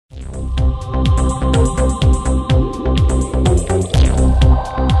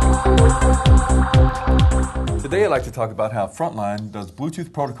Today I'd like to talk about how Frontline does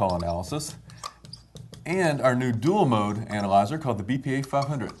Bluetooth protocol analysis and our new dual mode analyzer called the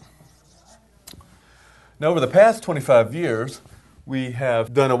BPA500. Now over the past 25 years we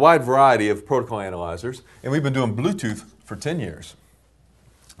have done a wide variety of protocol analyzers, and we've been doing Bluetooth for 10 years.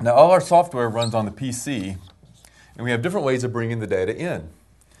 Now all our software runs on the PC, and we have different ways of bringing the data in.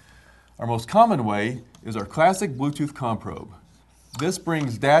 Our most common way is our classic Bluetooth COM probe. This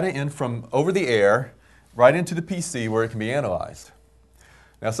brings data in from over the air right into the PC where it can be analyzed.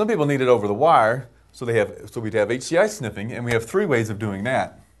 Now some people need it over the wire, so we'd have HCI sniffing, and we have three ways of doing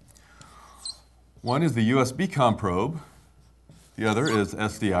that. One is the USB COM probe, the other is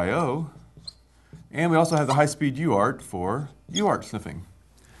SDIO, and we also have the high-speed UART for UART sniffing.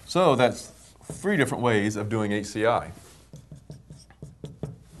 So that's three different ways of doing HCI.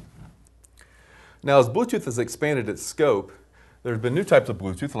 Now as Bluetooth has expanded its scope, there have been new types of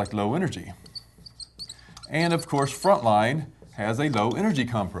Bluetooth like low energy. And of course Frontline has a low energy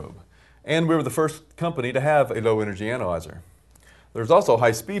COM probe. And we were the first company to have a low energy analyzer. There's also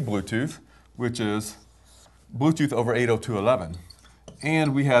high-speed Bluetooth, which is Bluetooth over 802.11.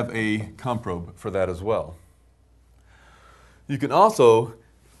 And we have a COM probe for that as well. You can also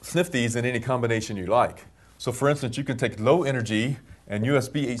sniff these in any combination you like. So for instance, you can take low energy and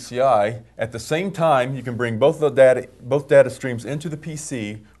USB HCI at the same time. You can bring both data streams into the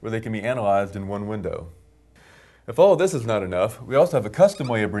PC where they can be analyzed in one window. If all of this is not enough, we also have a custom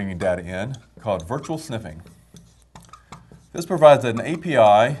way of bringing data in called virtual sniffing. This provides an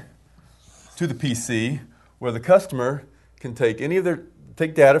API to the PC where the customer can take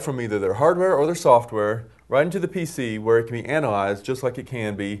data from either their hardware or their software right into the PC where it can be analyzed just like it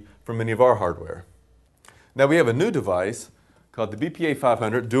can be from any of our hardware. Now we have a new device called the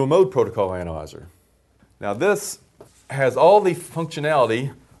BPA500 Dual Mode Protocol Analyzer. Now this has all the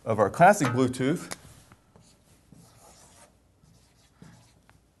functionality of our classic Bluetooth.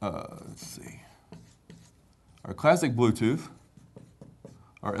 Our classic Bluetooth,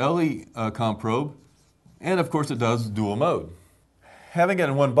 our LE COM probe, and of course it does dual mode. Having it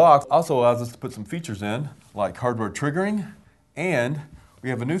in one box also allows us to put some features in like hardware triggering, and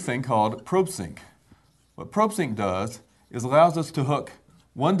we have a new thing called Probe Sync. What Probe Sync does is allows us to hook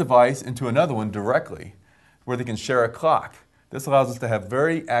one device into another one directly where they can share a clock. This allows us to have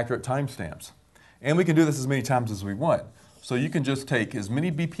very accurate timestamps. And we can do this as many times as we want. So you can just take as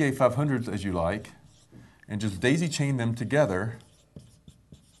many BPA500s as you like and just daisy chain them together,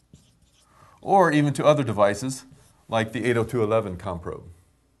 or even to other devices like the 802.11 COM probe.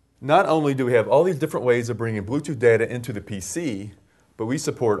 Not only do we have all these different ways of bringing Bluetooth data into the PC, but we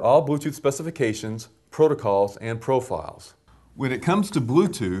support all Bluetooth specifications, protocols, and profiles. When it comes to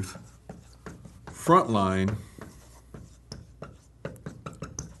Bluetooth, Frontline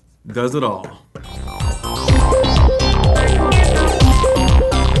does it all.